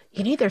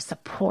 You need their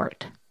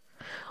support.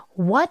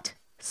 What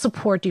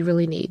support do you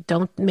really need?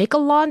 Don't make a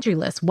laundry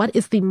list. What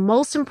is the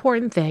most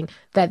important thing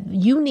that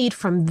you need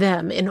from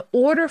them in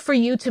order for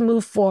you to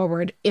move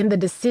forward in the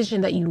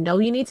decision that you know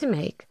you need to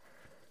make?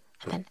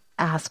 And then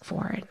ask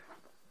for it.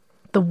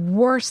 The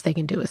worst they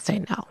can do is say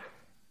no.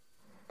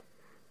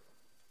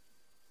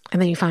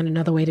 And then you find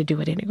another way to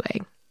do it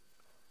anyway.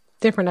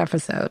 Different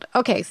episode.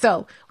 Okay,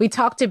 so we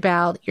talked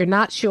about you're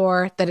not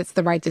sure that it's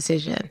the right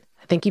decision.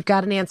 I think you've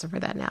got an answer for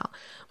that now.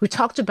 We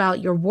talked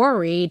about you're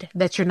worried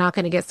that you're not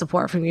going to get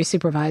support from your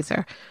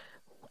supervisor.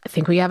 I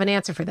think we have an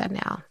answer for that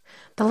now.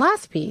 The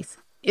last piece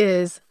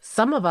is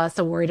some of us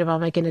are worried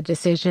about making a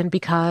decision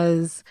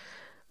because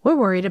we're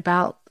worried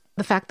about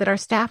the fact that our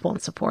staff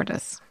won't support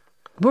us.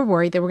 We're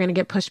worried that we're going to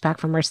get pushback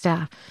from our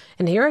staff.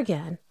 And here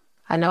again,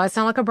 I know I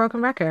sound like a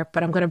broken record,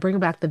 but I'm going to bring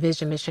back the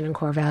vision, mission, and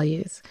core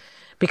values,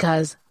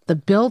 because the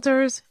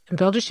builders in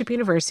Buildership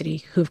University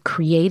who've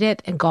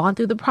created and gone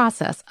through the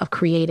process of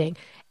creating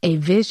a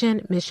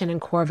vision, mission,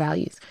 and core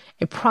values,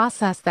 a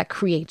process that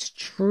creates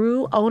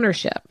true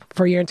ownership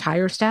for your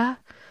entire staff,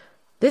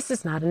 this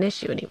is not an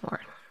issue anymore.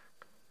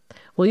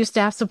 Will your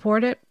staff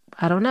support it?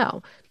 I don't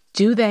know.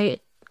 Do they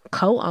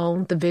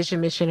co-own the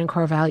vision, mission, and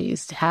core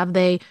values?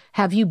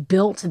 Have you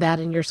built that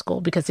in your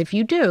school? Because if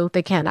you do,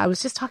 they can. I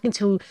was just talking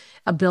to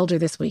a builder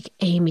this week,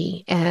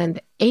 Amy,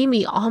 and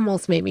Amy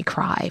almost made me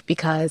cry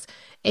because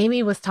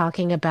Amy was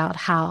talking about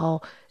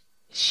how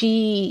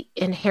she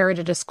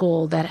inherited a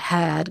school that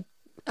had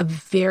a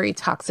very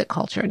toxic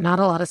culture, not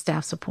a lot of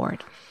staff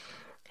support.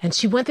 And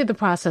she went through the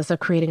process of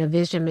creating a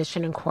vision,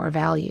 mission, and core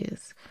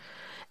values.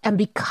 And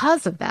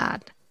because of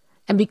that,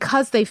 and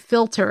because they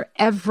filter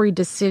every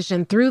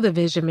decision through the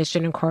vision,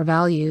 mission, and core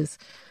values,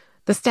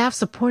 the staff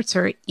supports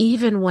her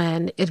even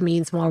when it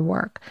means more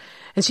work.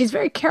 And she's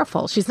very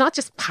careful. She's not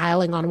just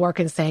piling on work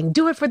and saying,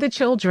 do it for the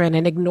children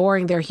and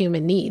ignoring their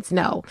human needs.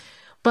 No.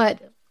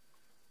 But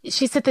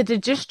she said that the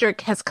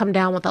district has come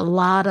down with a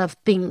lot of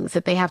things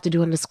that they have to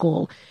do in the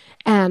school.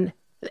 And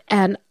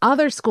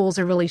other schools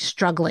are really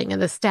struggling,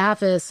 and the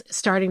staff is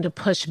starting to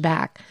push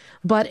back.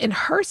 But in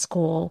her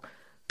school,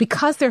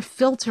 because they're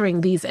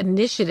filtering these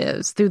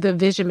initiatives through the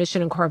vision,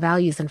 mission, and core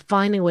values and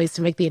finding ways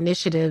to make the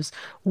initiatives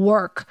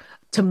work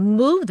to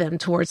move them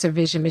towards their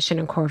vision, mission,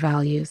 and core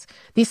values,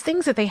 these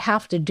things that they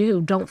have to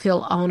do don't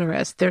feel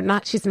onerous.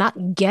 She's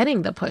not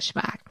getting the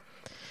pushback.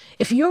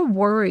 If you're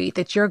worried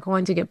that you're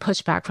going to get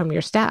pushback from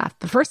your staff,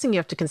 the first thing you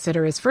have to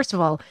consider is, first of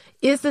all,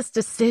 is this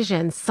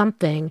decision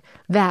something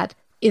that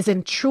is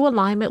in true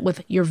alignment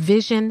with your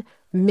vision,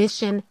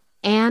 mission,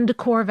 and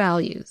core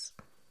values?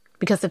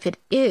 Because if it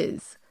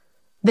is,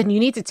 then you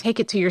need to take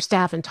it to your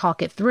staff and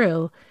talk it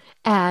through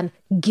and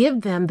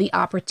give them the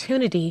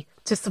opportunity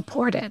to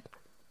support it.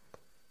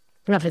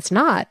 Now, if it's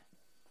not,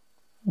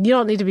 you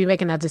don't need to be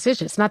making that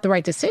decision. It's not the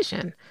right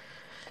decision.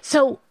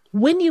 So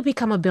when you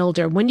become a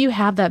builder, when you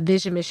have that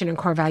vision, mission, and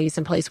core values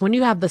in place, when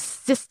you have the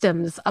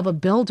systems of a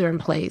builder in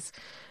place,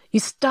 you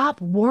stop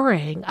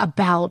worrying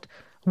about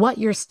what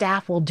your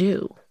staff will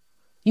do.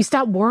 You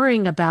stop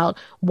worrying about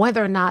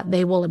whether or not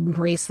they will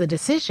embrace the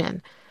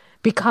decision.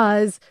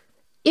 Because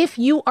if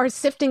you are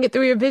sifting it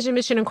through your vision,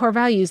 mission, and core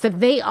values that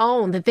they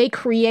own, that they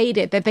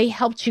created, that they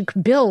helped you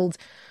build,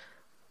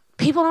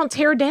 people don't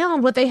tear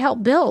down what they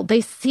helped build.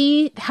 They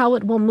see how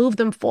it will move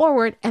them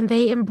forward and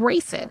they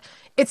embrace it.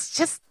 It's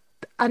just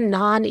a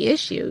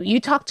non-issue. You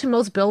talk to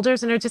most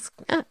builders and they're just,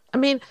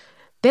 they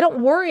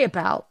don't worry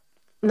about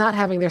not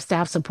having their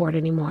staff support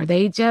anymore.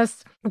 They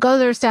just go to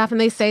their staff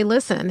and they say,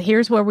 listen,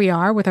 here's where we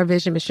are with our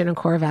vision, mission, and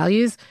core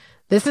values.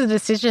 This is a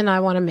decision I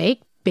want to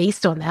make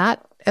based on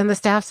that. And the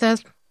staff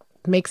says,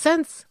 makes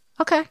sense.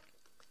 Okay.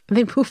 And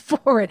they move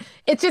forward.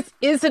 It just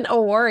isn't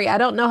a worry. I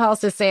don't know how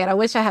else to say it. I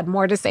wish I had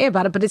more to say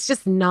about it, but it's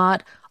just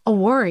not a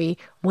worry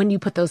when you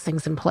put those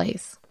things in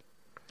place.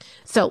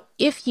 So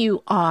if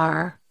you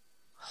are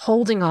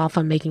holding off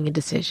on making a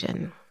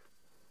decision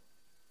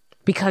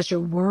because you're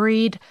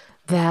worried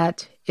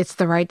that it's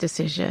the right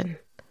decision,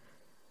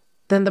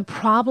 then the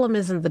problem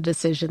isn't the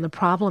decision. The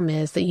problem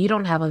is that you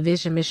don't have a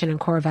vision, mission, and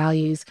core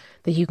values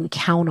that you can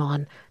count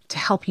on to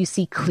help you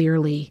see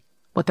clearly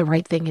what the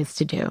right thing is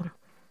to do.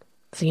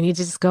 So you need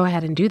to just go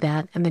ahead and do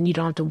that, and then you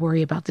don't have to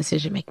worry about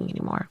decision making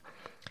anymore.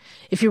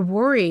 If you're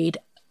worried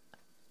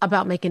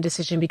about making a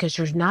decision because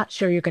you're not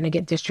sure you're going to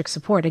get district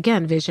support,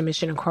 again, vision,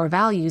 mission, and core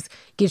values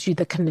gives you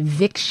the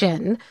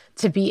conviction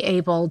to be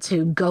able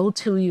to go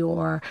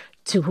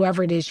to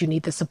whoever it is you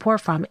need the support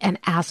from and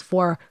ask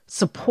for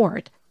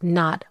support,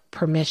 not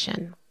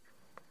permission.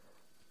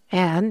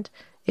 And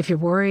if you're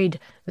worried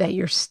that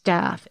your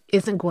staff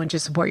isn't going to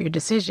support your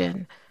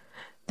decision,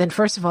 then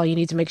first of all, you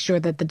need to make sure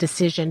that the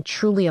decision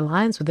truly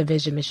aligns with the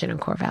vision, mission, and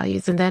core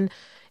values. And then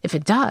if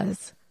it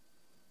does,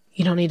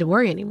 you don't need to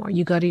worry anymore.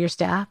 You go to your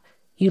staff,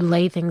 you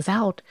lay things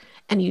out,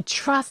 and you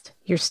trust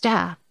your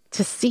staff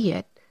to see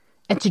it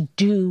and to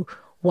do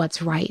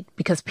what's right,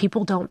 because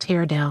people don't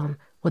tear down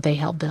what they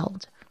help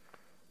build.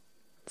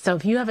 So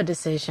if you have a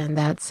decision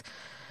that's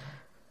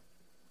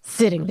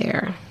sitting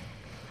there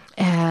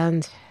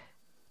and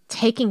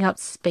taking up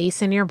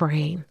space in your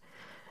brain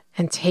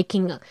and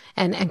taking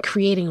and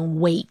creating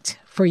weight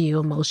for you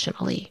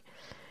emotionally,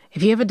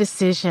 if you have a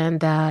decision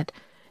that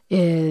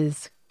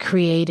is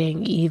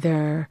creating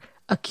either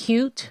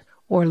acute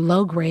or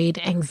low-grade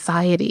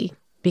anxiety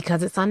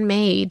because it's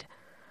unmade,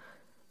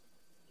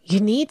 you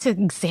need to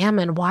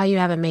examine why you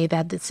haven't made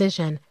that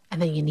decision,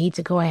 and then you need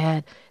to go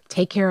ahead,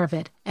 take care of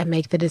it, and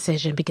make the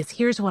decision. Because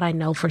here's what I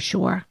know for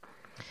sure.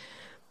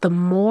 The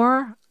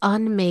more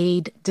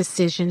unmade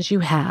decisions you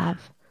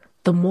have,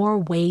 the more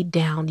weighed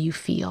down you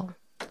feel.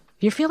 If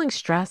you're feeling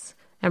stress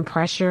and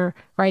pressure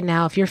right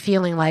now, if you're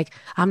feeling like,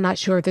 I'm not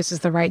sure if this is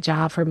the right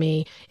job for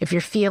me, if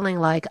you're feeling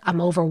like I'm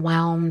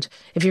overwhelmed,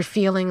 if you're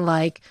feeling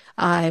like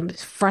I'm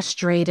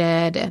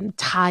frustrated and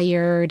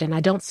tired and I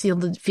don't feel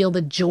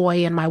the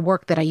joy in my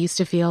work that I used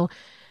to feel,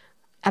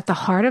 at the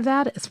heart of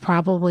that is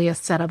probably a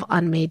set of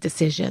unmade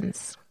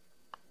decisions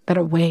that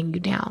are weighing you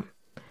down.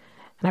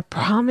 And I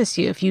promise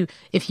you,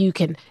 if you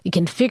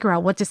can figure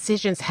out what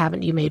decisions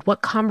haven't you made,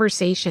 what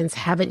conversations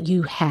haven't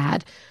you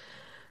had,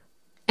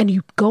 and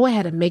you go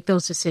ahead and make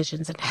those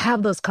decisions and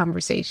have those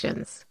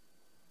conversations,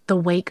 the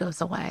weight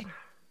goes away.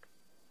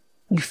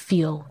 You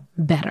feel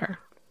better.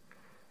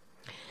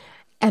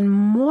 And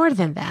more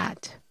than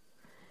that,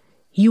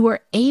 you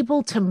are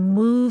able to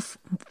move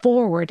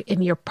forward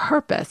in your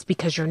purpose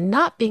because you're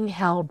not being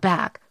held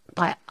back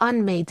by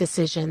unmade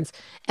decisions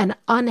and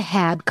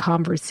unhad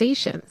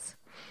conversations.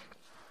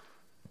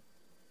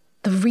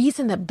 The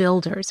reason that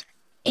builders are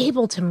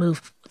able to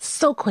move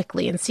so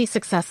quickly and see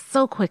success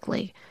so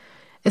quickly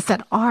is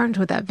that armed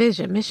with that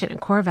vision, mission, and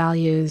core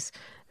values,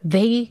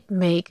 they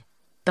make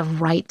the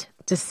right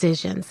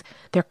decisions.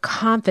 They're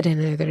confident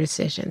in their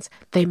decisions.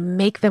 They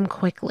make them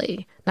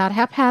quickly, not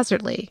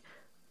haphazardly,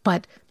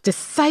 but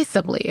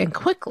decisively and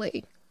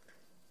quickly,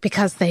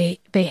 because they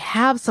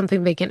have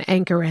something they can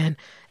anchor in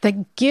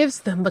that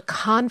gives them the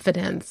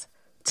confidence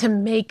to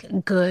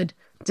make good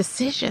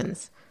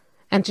decisions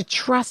and to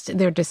trust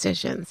their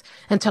decisions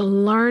and to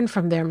learn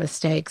from their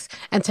mistakes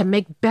and to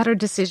make better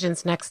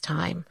decisions next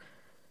time.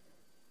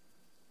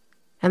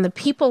 And the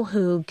people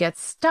who get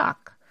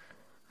stuck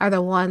are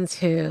the ones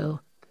who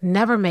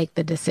never make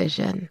the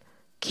decision,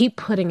 keep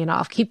putting it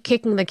off, keep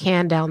kicking the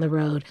can down the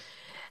road,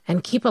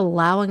 and keep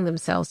allowing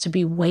themselves to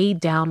be weighed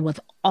down with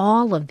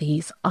all of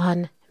these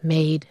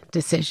unmade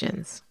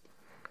decisions.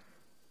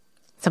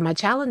 So my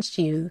challenge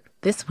to you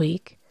this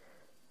week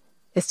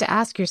is to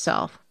ask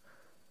yourself,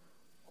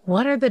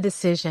 what are the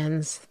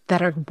decisions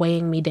that are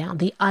weighing me down,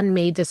 the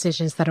unmade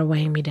decisions that are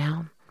weighing me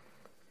down?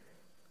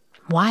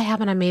 Why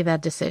haven't I made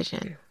that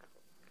decision?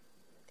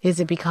 Is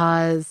it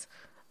because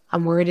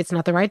I'm worried it's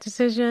not the right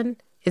decision?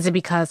 Is it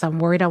because I'm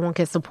worried I won't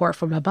get support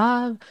from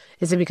above?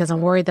 Is it because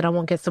I'm worried that I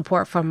won't get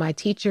support from my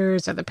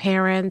teachers or the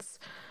parents?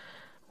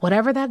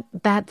 Whatever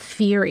that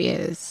fear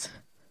is,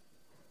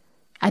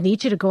 I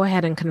need you to go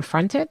ahead and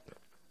confront it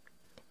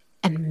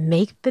and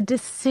make the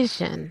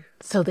decision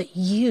so that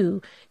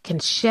you can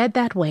shed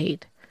that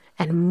weight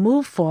and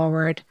move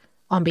forward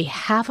on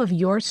behalf of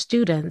your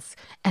students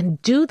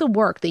and do the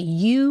work that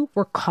you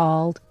were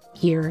called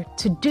here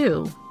to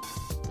do,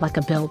 like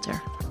a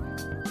builder.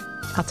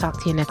 I'll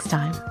talk to you next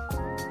time.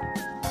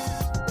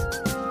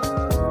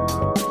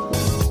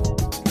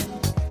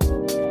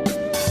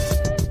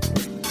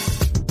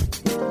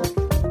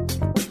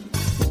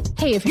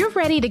 Hey, if you're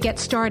ready to get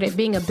started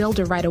being a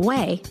builder right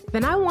away,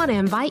 then I want to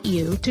invite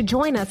you to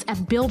join us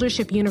at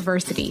Buildership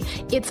University.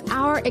 It's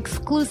our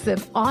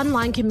exclusive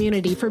online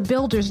community for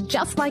builders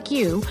just like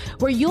you,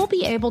 where you'll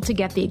be able to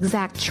get the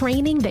exact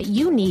training that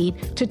you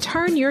need to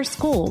turn your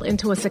school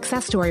into a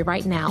success story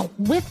right now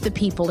with the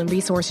people and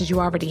resources you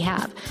already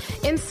have.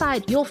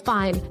 Inside, you'll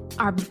find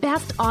our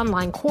best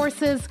online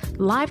courses,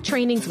 live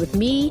trainings with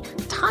me,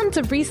 tons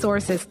of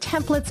resources,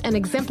 templates, and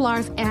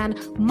exemplars, and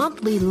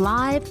monthly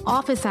live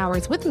office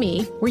hours with me,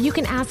 where you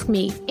can ask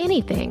me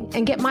anything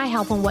and get my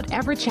help on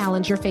whatever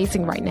challenge you're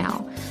facing right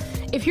now.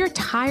 If you're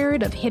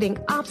tired of hitting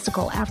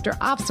obstacle after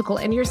obstacle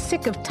and you're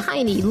sick of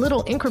tiny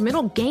little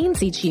incremental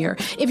gains each year,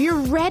 if you're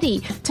ready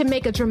to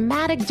make a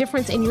dramatic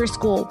difference in your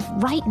school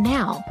right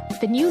now,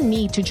 then you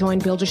need to join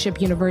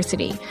Buildership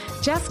University.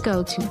 Just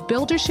go to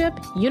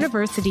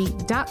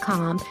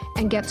buildershipuniversity.com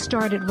and get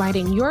started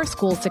writing your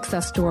school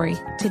success story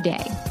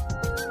today.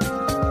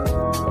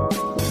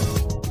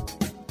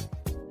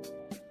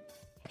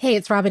 Hey,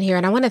 it's Robin here,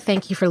 and I want to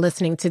thank you for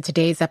listening to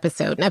today's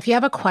episode. Now, if you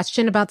have a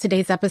question about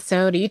today's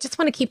episode, or you just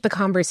want to keep the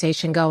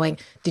conversation going,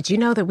 did you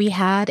know that we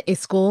had a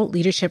School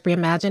Leadership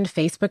Reimagined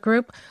Facebook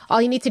group?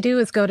 All you need to do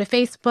is go to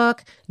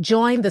Facebook,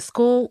 join the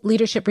School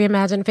Leadership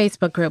Reimagined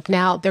Facebook group.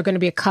 Now, there are going to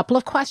be a couple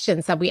of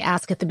questions that we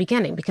ask at the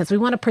beginning because we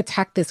want to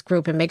protect this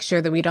group and make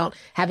sure that we don't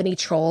have any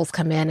trolls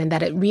come in, and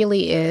that it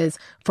really is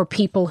for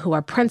people who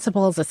are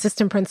principals,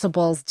 assistant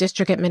principals,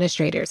 district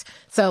administrators.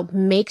 So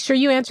make sure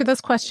you answer those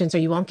questions or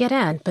you won't get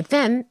in. But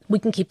then we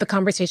can keep the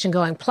conversation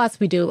going. Plus,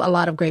 we do a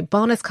lot of great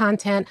bonus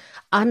content.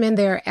 I'm in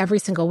there every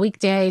single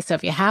weekday. So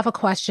if you have a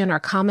question or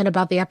comment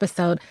about the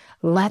episode,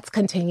 let's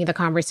continue the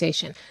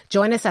conversation.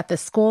 Join us at the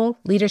School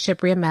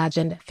Leadership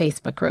Reimagined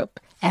Facebook group,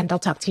 and I'll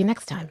talk to you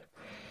next time.